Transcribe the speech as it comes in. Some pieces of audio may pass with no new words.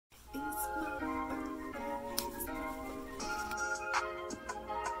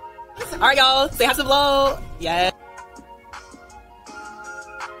Alright, y'all. Say hi to the vlog. Yeah.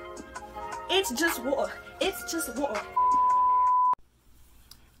 It's just water. It's just water.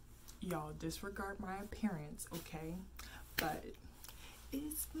 Y'all, disregard my appearance, okay? But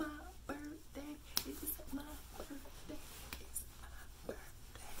it's my birthday. It's my birthday. It's my birthday.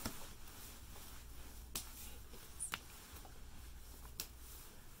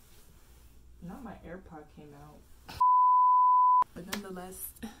 Not my AirPod came out. But nonetheless,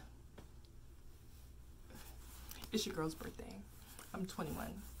 it's your girl's birthday. I'm 21.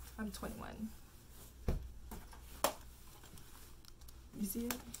 I'm 21. You see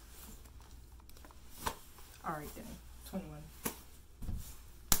it? Alright then, 21.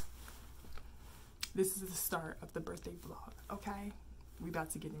 This is the start of the birthday vlog, okay? We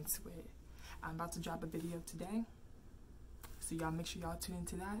about to get into it. I'm about to drop a video today. So y'all make sure y'all tune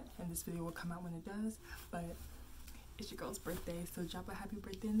into that. And this video will come out when it does. But it's your girl's birthday, so drop a happy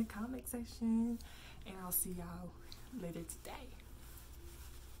birthday in the comment section. And I'll see y'all later today.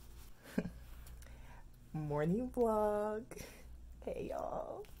 Morning vlog. Hey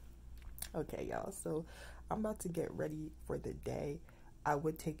y'all. Okay y'all, so I'm about to get ready for the day. I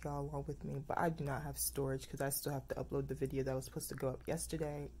would take y'all along with me, but I do not have storage because I still have to upload the video that was supposed to go up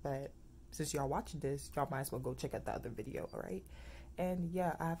yesterday. But since y'all watching this, y'all might as well go check out the other video, alright? And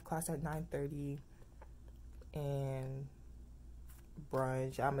yeah, I have class at 9:30 and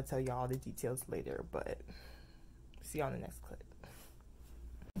brunch. I'm gonna tell y'all all the details later, but see y'all in the next clip.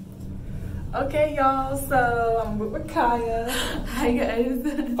 Okay, y'all, so I'm with Rakaya. Hi, guys.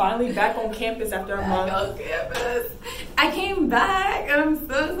 Finally back on campus after a month. On campus. I came back, and I'm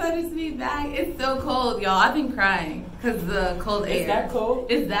so excited to be back. It's so cold, y'all. I've been crying because the cold air. Is that cold?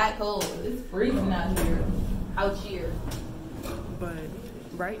 It's that cold. It's freezing out here. Out here. But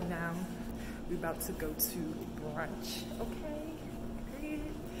right now, we're about to go to brunch. Okay.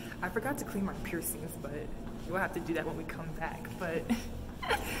 I forgot to clean my piercings, but we'll have to do that when we come back. But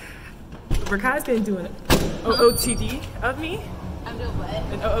Rakaya's gonna do an OOTD of me. I'm doing what?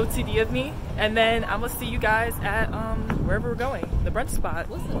 An OOTD of me, and then I'm gonna see you guys at wherever we're going, the brunch spot.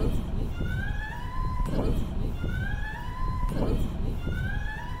 What's the OOTD?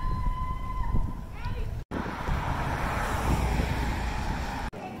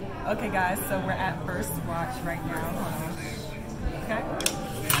 Okay guys, so we're at First Watch right now. Okay.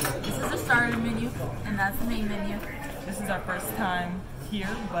 This is the starter menu, and that's the main menu. This is our first time here,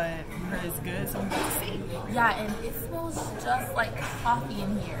 but we heard it's good, so we're going to see. Yeah, and it smells just like coffee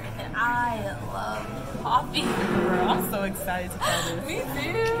in here, and I love coffee. Girl, I'm so excited to try this. Me too.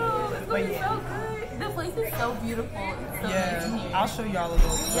 It's gonna be so good. The place is so beautiful. It's so nice in here. I'll show y'all a little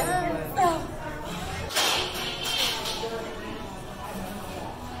bit. Yes.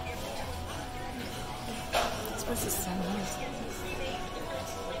 This place is so nice.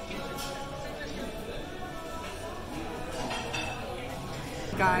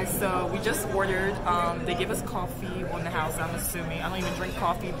 Guys, so we just ordered. They gave us coffee on the house, I'm assuming. I don't even drink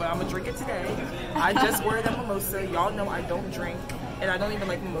coffee, but I'm gonna drink it today. I just ordered a mimosa. Y'all know I don't drink, and I don't even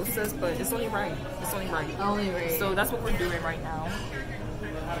like mimosas, but it's only right. It's only right. Only right. So that's what we're doing right now.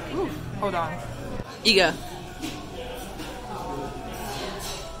 Ooh, hold on. You go.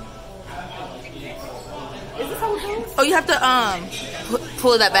 Is this how it goes? Oh, you have to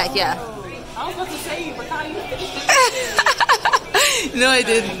pull that back, yeah. I was about to say, Rakaya, you finished it. No, I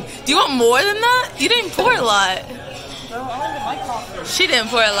didn't. Do you want more than that? You didn't pour a lot. No, I don't even like coffee. She didn't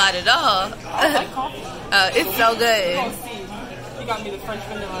pour a lot at all. I like coffee. It's so We're good. gonna see. You got me the French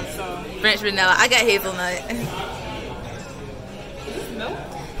vanilla, so. French vanilla. I got hazelnut. Is this milk?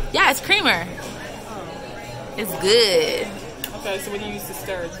 Yeah, it's creamer. Oh. It's good. Okay, so what do you use to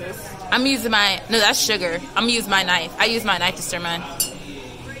stir it? This? I'm using my, no, that's sugar. I'm gonna use my knife. I use my knife to stir mine. And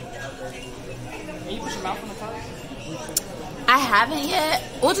you put your mouth on the top? I haven't yet.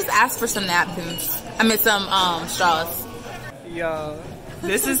 We'll just ask for some napkins. I mean, some straws. Yo,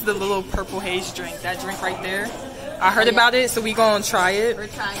 this is the little purple haze drink. That drink right there. I heard about it, so we gonna try it. We're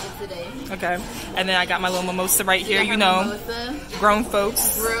trying it today. Okay. And then I got my little mimosa right here, you know. Mimosa. Grown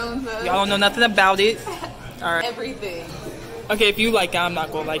folks. Grown folks. Y'all don't know nothing about it. Alright. Everything. Okay, if you like it, I'm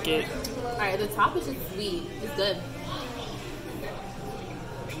not gonna like it. Alright, the top is just sweet. It's good.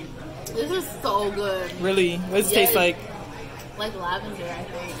 This is so good. Really? What does it taste like? Like lavender, I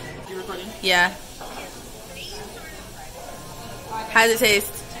think. You recording? Yeah. How does it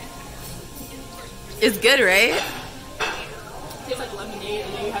taste? It's good, right? It tastes like lemonade,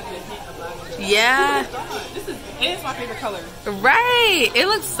 and then you have the hint of lavender. Yeah. This is my favorite color. Right. It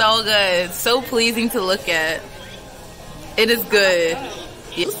looks so good. So pleasing to look at. It is good.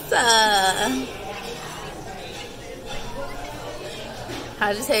 Yes.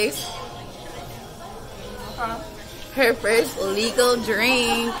 How'd it taste? Her first legal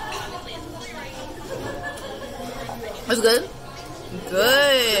drink. It's good?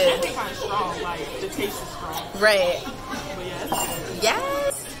 Good. It's kind of strong, like the taste is strong. Right. But yeah, it's good.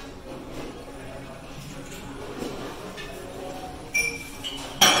 Yes.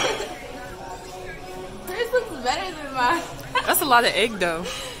 Hers looks better than mine. That's a lot of egg though.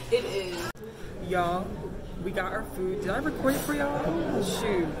 It is. Y'all, we got our food. Did I record it for y'all?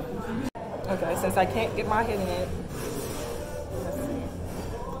 Shoot. Okay, since I can't get my head in it. Let's see.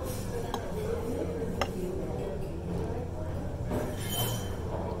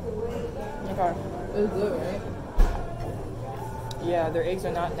 Okay. It's good, right? Yeah, their eggs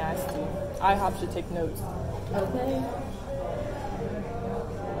are not nasty. IHOP should take notes. Okay.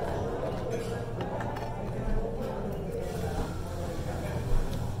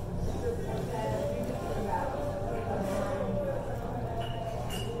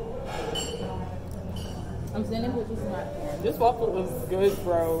 I'm sending pictures to my parents. This waffle was good,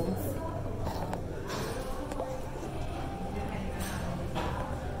 bro.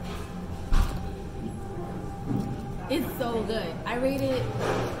 It's so good. I rate it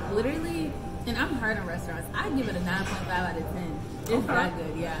literally, and I'm hard on restaurants. I give it a 9.5 out of 10. It's that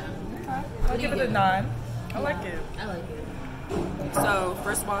good, yeah. Okay. I'll give it a 9. I like it. I like it. So,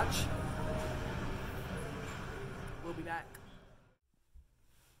 first watch. We'll be back.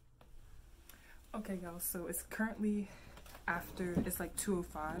 Okay, y'all, so it's currently it's like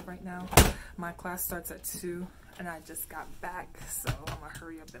 2:05 right now. My class starts at 2 and I just got back, so I'm gonna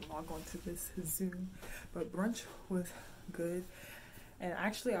hurry up and log on to this Zoom. But brunch was good, and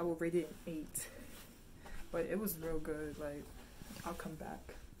actually I will rate it an 8, but it was real good. Like, I'll come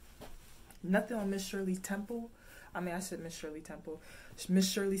back. Nothing on Miss Shirley's Temple. I mean, I said Miss Shirley Temple, Miss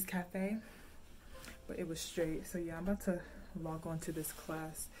Shirley's Cafe, but it was straight. So yeah, I'm about to log on to this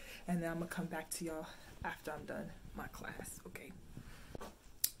class, and then I'm gonna come back to y'all after I'm done my class. Okay.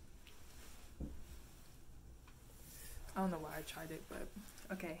 I don't know why I tried it, but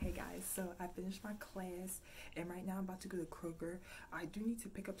okay. Hey guys, so I finished my class, and right now I'm about to go to Kroger. I do need to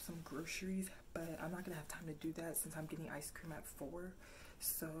pick up some groceries, but I'm not gonna have time to do that since I'm getting ice cream at 4.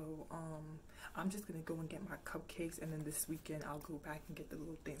 So I'm just gonna go and get my cupcakes, and then this weekend I'll go back and get the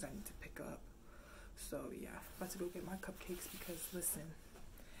little things I need to pick up. So yeah, about to go get my cupcakes because listen,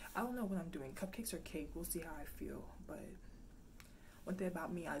 I don't know what I'm doing, cupcakes or cake, we'll see how I feel. But one thing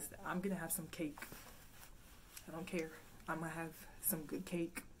about me is I'm gonna have some cake. I don't care. I'm gonna have some good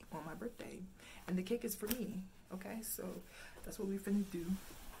cake on my birthday, and the cake is for me. Okay, so that's what we finna do.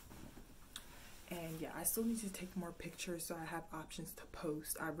 And yeah, I still need to take more pictures so I have options to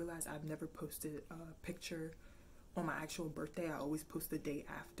post. I realize I've never posted a picture on my actual birthday. I always post the day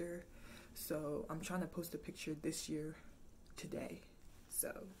after. So I'm trying to post a picture this year today.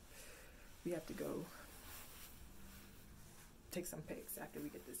 So we have to go take some pics after we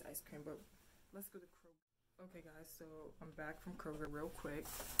get this ice cream. But let's go to Kroger. Okay guys, so I'm back from Kroger real quick.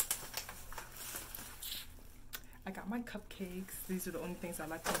 I got my cupcakes. These are the only things I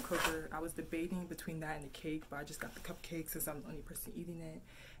like from Kroger. I was debating between that and the cake, but I just got the cupcakes since I'm the only person eating it.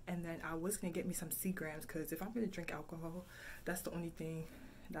 And then I was going to get me some Seagrams because if I'm going to drink alcohol, that's the only thing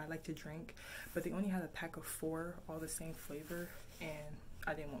that I like to drink. But they only had a pack of 4, all the same flavor, and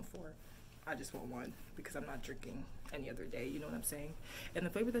I didn't want 4. I just want 1 because I'm not drinking any other day, you know what I'm saying? And the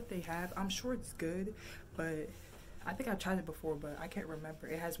flavor that they have, I'm sure it's good, but I think I've tried it before, but I can't remember.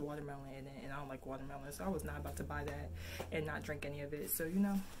 It has watermelon in it, and I don't like watermelon, so I was not about to buy that and not drink any of it. So, you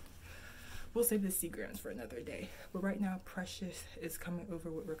know, we'll save the Seagrams for another day. But right now, Precious is coming over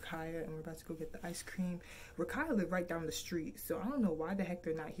with Rakaya, and we're about to go get the ice cream. Rakaya live right down the street, so I don't know why the heck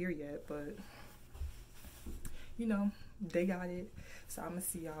they're not here yet, but, you know, they got it. So I'm going to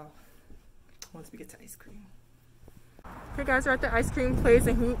see y'all once we get to ice cream. Okay, guys, we're at the ice cream place,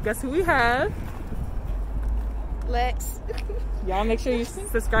 and guess who we have? Lex. Y'all make sure you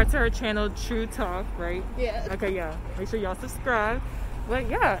subscribe to our channel, True Talk, right? Yeah. Okay, yeah. Make sure y'all subscribe. But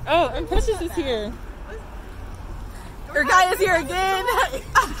yeah. Oh, and Precious is here. Your guy is here again.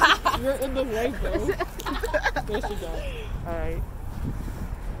 You're in the way, though. There she goes. All right.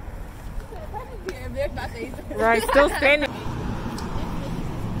 There's my face. Right, still standing.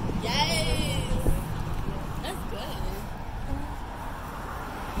 Yes. That's good.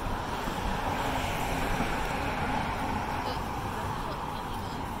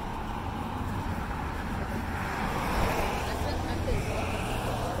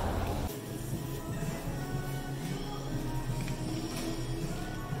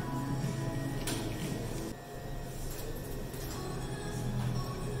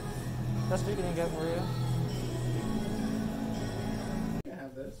 That's what you're gonna get, Maria.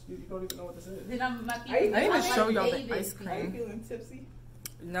 like this. You don't even know what this is. Then I'm my I didn't even like show y'all the David. ice You cream. Are you feeling tipsy?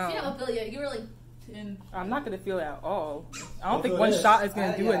 don't No. feel it. You were like 10. I'm not gonna feel it at all. I don't think feel one this. shot is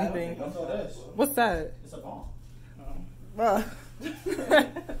gonna do Yeah, anything. Don't feel this. What's that? It's a bomb.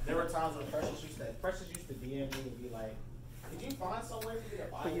 There were times when Precious used to DM me and be like, "Did you find somewhere for me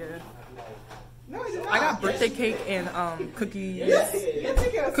to buy?" But yeah. And I'd be like, No, I did not. I got birthday cake and cookies.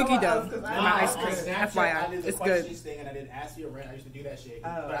 Cookie dough for my ice cream. I FYI, did the it's questions good. thing and I didn't ask you a rent. I used to do that shit,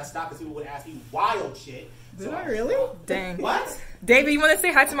 Oh. but I stopped because people would ask me wild shit. Did I really? Dang. What? David, you want to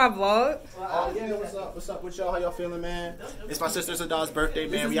say hi to my vlog? Yeah, what's up? What's up with y'all? How y'all feeling, man? It's my sister's daughter's birthday,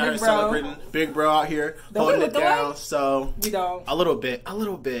 man. is We out here Big Bro. celebrating. Big Bro out here Don't we holding look it down. alike? So We don't. a little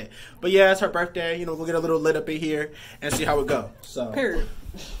bit. But yeah, it's her birthday. You know, we'll get a little lit up in here and see how it go. So. Period.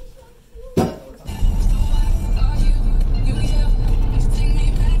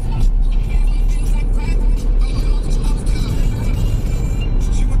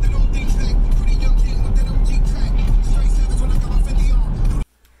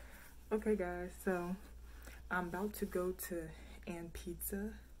 Okay guys, so I'm about to go to Ann Pizza.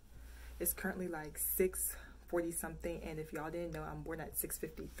 It's currently like 6:40 something, and if y'all didn't know, I'm born at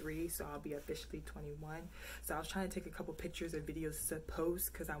 6:53, so I'll be officially 21. So I was trying to take a couple pictures and videos to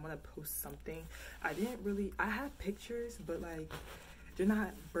post because I want to post something. I have pictures, but like they're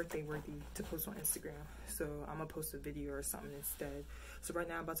not birthday worthy to post on Instagram, so I'm gonna post a video or something instead. So right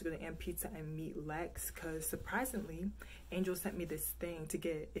now I'm about to go to Ann Pizza and meet Lex, because surprisingly Angel sent me this thing to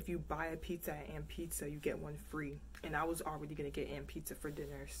get, if you buy a pizza at Ann Pizza you get one free, and I was already gonna get Ann Pizza for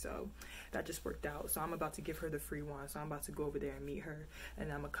dinner, so that just worked out. So I'm about to give her the free one, so I'm about to go over there and meet her, and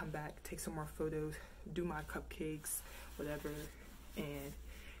then I'm gonna come back, take some more photos, do my cupcakes, whatever, and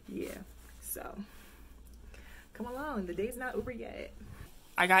yeah, so come along, the day's not over yet.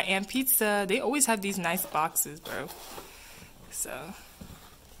 I got Ann Pizza. They always have these nice boxes, bro. So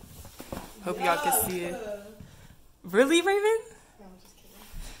hope y'all can see it. Really, Raven? No, I'm just kidding.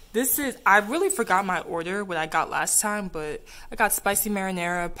 This is, I really forgot my order, what I got last time, but I got spicy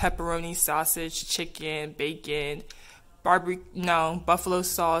marinara, pepperoni, sausage, chicken, bacon, buffalo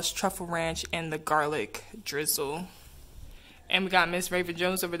sauce, truffle ranch, and the garlic drizzle. And we got Miss Raven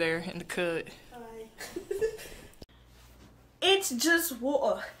Jones over there in the cut. It's just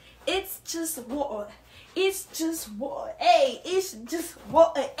water. It's just water. It's just water. Hey, it's just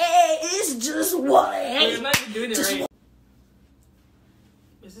water. Hey, it's just water. Hey. I'm not even doing it Just right.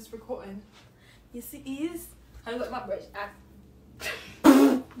 Is this recording? Yes, it is. How you like my brush?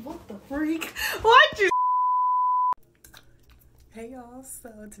 What the freak? What you? Hey y'all,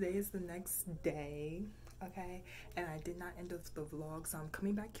 so today is the next day, okay, and I did not end off the vlog, so I'm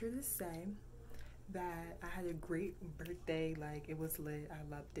coming back here to say that I had a great birthday. Like, it was lit.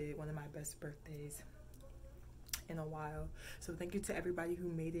 I loved it. One of my best birthdays in a while. So thank you to everybody who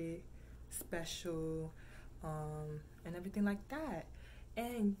made it special, and everything like that.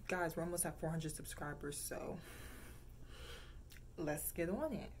 And guys, we're almost at 400 subscribers, so let's get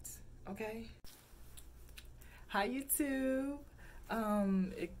on it, okay? Hi YouTube.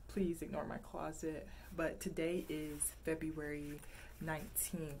 Please ignore my closet, but today is February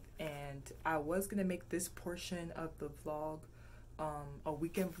 19th, and I was gonna make this portion of the vlog a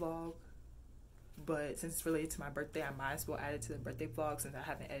weekend vlog, but since it's related to my birthday, I might as well add it to the birthday vlog since I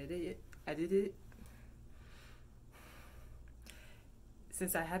haven't edited it.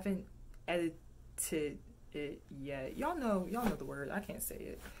 Since I haven't edited it yet, y'all know the word. I can't say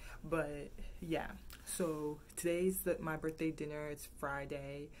it, but yeah. So today's my birthday dinner. It's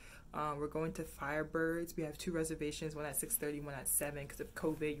Friday. We're going to Firebirds. We have 2 reservations, one at 6:30, one at 7, because of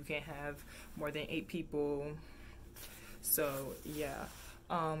COVID you can't have more than 8 people. So yeah,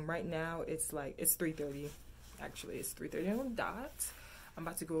 right now it's 3:30. Actually, it's 3:30 on the dot. I'm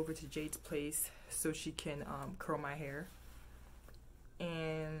about to go over to Jade's place so she can curl my hair,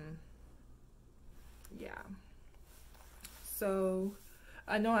 and yeah. So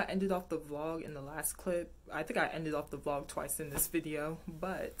I know I ended off the vlog in the last clip. I think I ended off the vlog twice in this video,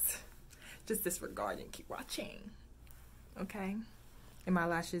 but just disregard and keep watching, okay? And my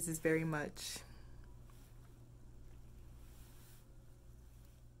lashes is very much...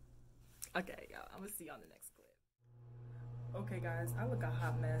 Okay, y'all, I'm gonna see y'all in the next clip. Okay, guys, I look a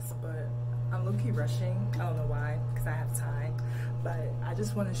hot mess, but I'm low-key rushing. I don't know why, because I have time. But I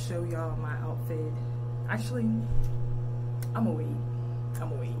just want to show y'all my outfit. Actually, I'm gonna wait.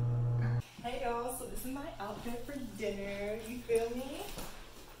 Hey y'all, so this is my outfit for dinner. You feel me?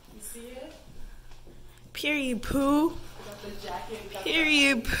 You see it? Period, poo. I got the jacket.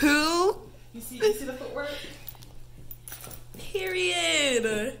 Period, poo. You see the footwork?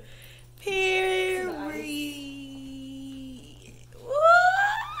 Period. Period. Woo!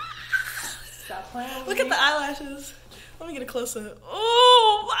 Look at the eyelashes. Let me get a close up.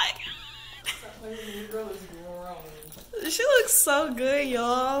 Oh my god. She looks so good,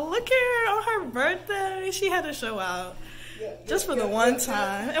 y'all. Look at her on her birthday. She had to show out. Just for the one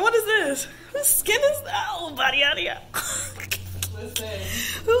time. And what is this? Whose skin is that? Oh, body out of here.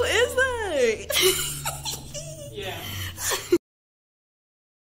 Who is that? Yeah.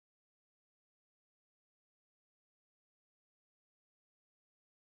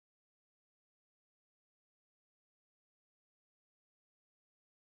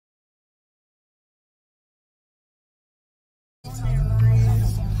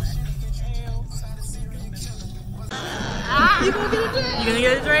 You gonna get a drink? You gonna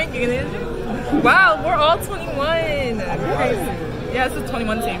get a drink? You gonna get a drink? Wow, we're all 21. Crazy. Yeah, it's a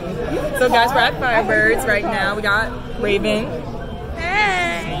 21 team. So guys, we're at Firebirds right now. We got Raven.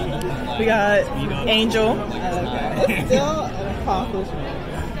 Hey. We got Angel. It's still an accomplishment.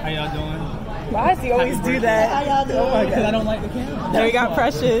 How y'all doing? Why does he always do that? How y'all doing? Oh my Because I god. don't like the camera. Then we got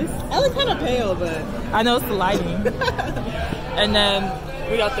Precious. I look kind of pale, but I know it's the lighting. And then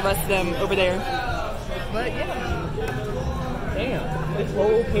we got the rest of them over there. But yeah. Damn, this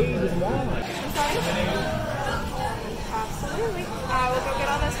whole page is long. Absolutely. I will go get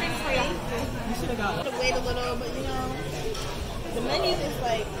all those drinks for you. you should have got to wait a little. But you know, the menu is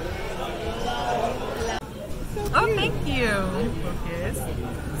like Oh, thank you. Focus.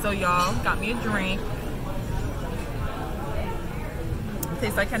 So y'all got me a drink.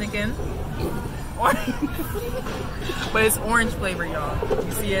 Tastes like Heineken. But it's orange flavor, y'all.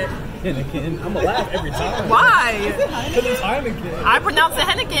 You see it? Heineken. I'm gonna laugh every time. Why? Because it's Heineken. I pronounce it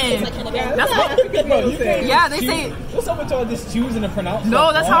Heineken. That's what. No, you can't Yeah, they choose. say. What's up with y'all just choosing to pronounce? No,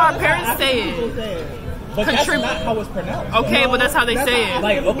 stuff that's wrong? how our parents say it. But that's Contribute. not how it's pronounced. Okay, but that's how they say it.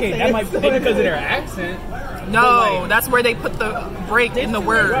 Like, okay, that might be because of their accent. No, that's where they put the break in the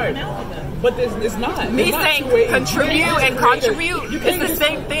word. Right. But it's not. Me It's not saying two ways. contribute You can't and just create contribute you is can't the just-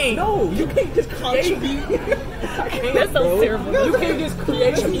 same thing. No, you can't just contribute. That's so terrible. You can't just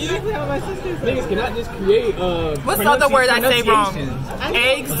create. Niggas cannot just create. What's the other word I say wrong? pronunciations.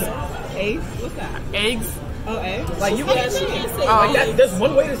 Eggs. eggs. What's that? Eggs. Oh, eggs. Like you can't say. Oh. Like there's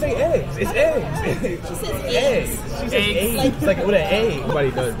one way to say eggs. It's eggs. She says eggs. She says Eggs. eggs. Like with an egg.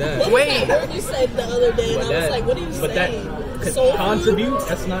 Nobody does that. Wait. I heard you say the other day, and I was like, what are you but saying? that Soul food? contribute.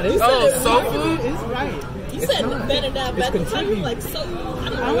 That's not it. Oh, soul food. It's right. You said not. better not It's better. How you contribute. like so? I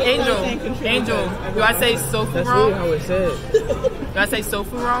don't know. Angel. Angel. Do I say soul food That's really wrong? how it's said. Do I say soul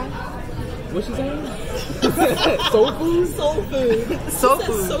food wrong? What's she saying? Soul food? Soul food. Soul She said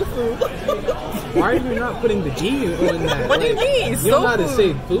food. soul food. Why are you not putting the G on that? What do you Like, mean? You Soul don't know how to food.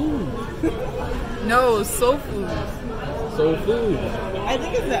 say food. No, soul food. Soul food. I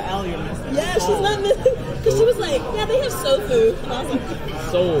think it's the L you're missing. Yeah, she's not because she was like, yeah, they have soul food, and I was like,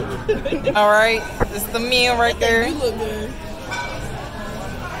 Soul. All right, this is the meal right there. you look good.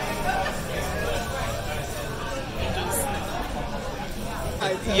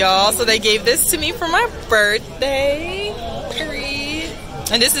 Y'all, so they gave this to me for my birthday. Period.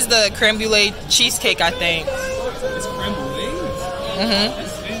 And this is the creme brulee cheesecake, I think. It's creme brulee.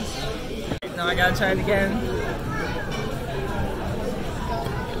 Mm-hmm. Now I gotta try it again.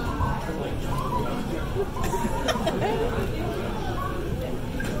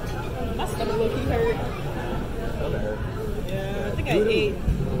 My stomach look hurt. Yeah, I think I ate.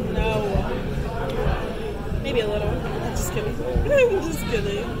 No. Maybe a little. I'm just kidding. I'm just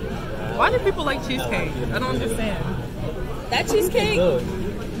kidding. Why do people like cheesecake? I don't understand. That cheesecake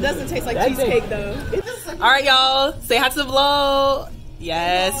Good. doesn't taste like That cheesecake though. All right, y'all. Say hi to the vlog.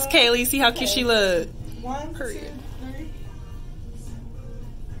 Yes, Kaylee. See how cute she look. 1, 2, 3.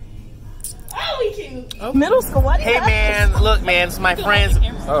 Oh, we cute. Middle school. What? Hey man, look man, it's my friends.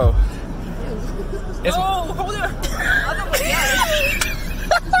 Oh. It's, Oh, hold on.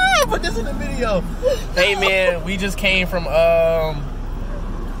 put this in the video. Hey man, we just came from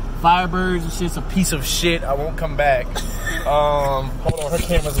Firebirds. This shit's a piece of shit. I won't come back. Hold on, her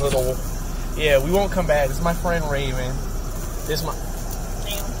camera's a little. Yeah, we won't come back. This is my friend Raven. This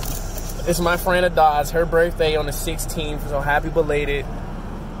is my friend Adaz. Her birthday on the 16th. So happy belated.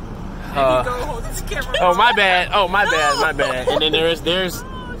 Oh my bad. Oh my bad. And then there's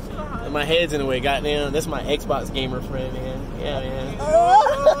my head's in the way. Goddamn, that's my Xbox gamer friend, man. Yeah, man.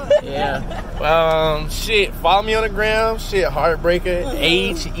 Yeah. Shit. Follow me on the gram. Shit. Heartbreaker.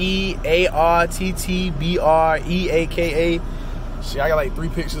 HEARTTBREAKA. Shit. I got like 3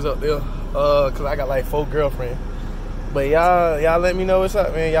 pictures up there. Cause I got like 4 girlfriends. But y'all let me know what's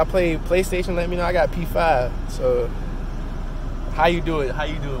up, man. Y'all play PlayStation. Let me know. I got P5. So how you do it? How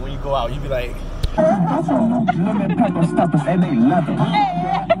you do it when you go out? You be like, Lemon pepper stuffers and they leather.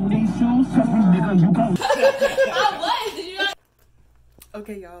 These shoes, nigga, you gon'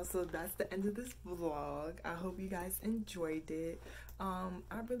 Okay, y'all, so that's the end of this vlog. I hope you guys enjoyed it. I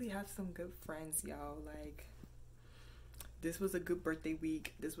really have some good friends, y'all. Like, this was a good birthday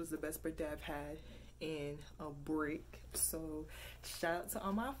week. This was the best birthday I've had in a break. So shout out to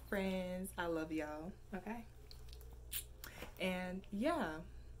all my friends. I love y'all. Okay, and yeah,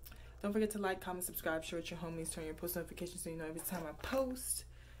 don't forget to like, comment, subscribe, share with your homies, turn your post notifications so you know every time I post.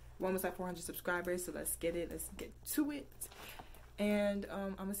 We're almost at 400 subscribers, so let's get it. Let's get to it. And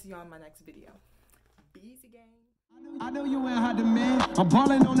I'm gonna see y'all in my next video. Be easy, gang. I know you ain't hot man. I'm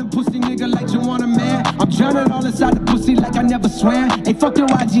ballin' on them pussy nigga like you want a man. I'm drowning all inside the pussy like I never swam. Hey, fuck your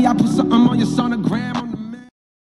IG, I put something on your sonogram.